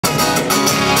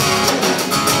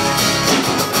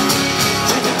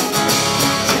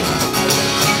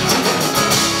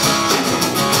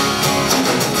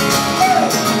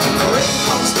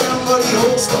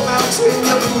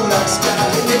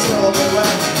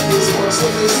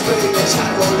this way, let's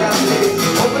go down here.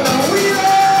 Open up, we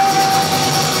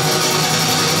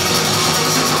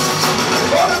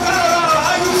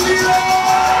how you feeling?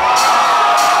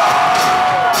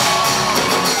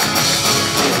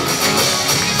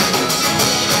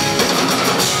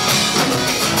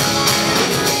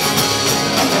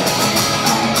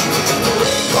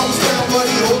 Comes down, but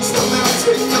he holds the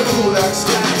mountain. The blue light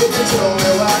sky, you can tell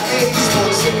me why he's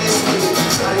forcing this way.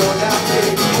 Shine on down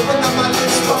here. Open up my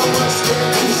lips for what's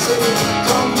there to say.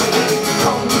 Come with me,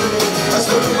 come with me. As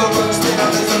the river runs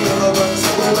down, as the river runs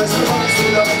through, as the runs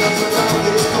through the others without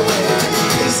his command.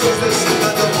 He says they see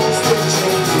that the most will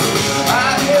change.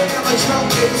 I hear him a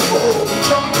drunken fool.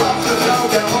 Jump off the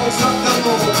log that holds up the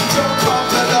moon. Jump off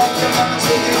the log that I'm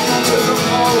taking you to the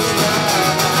most.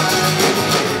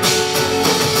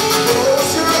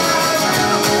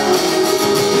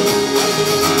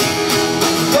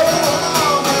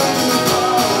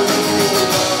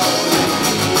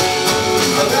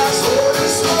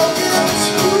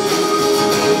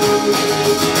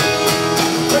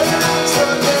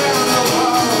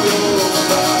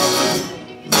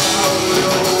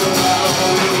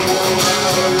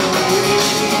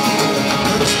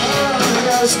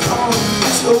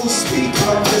 So speak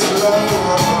of this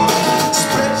love.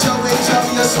 Spread your wings of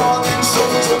your song and soul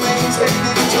to maintain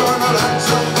eternal hands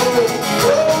of gold.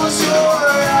 Close your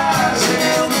eyes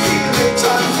and feel it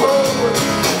unfold.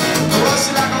 Rush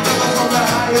like a river from the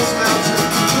highest mountain.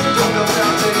 Drink on the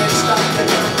fountain and stop the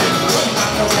mountain.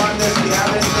 I'm the one that's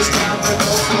behind this town that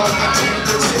knows what I take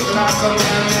to sing like a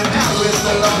man. And now with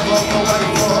the love of a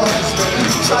wife or husband.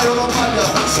 Child of mother,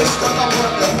 sister of mother.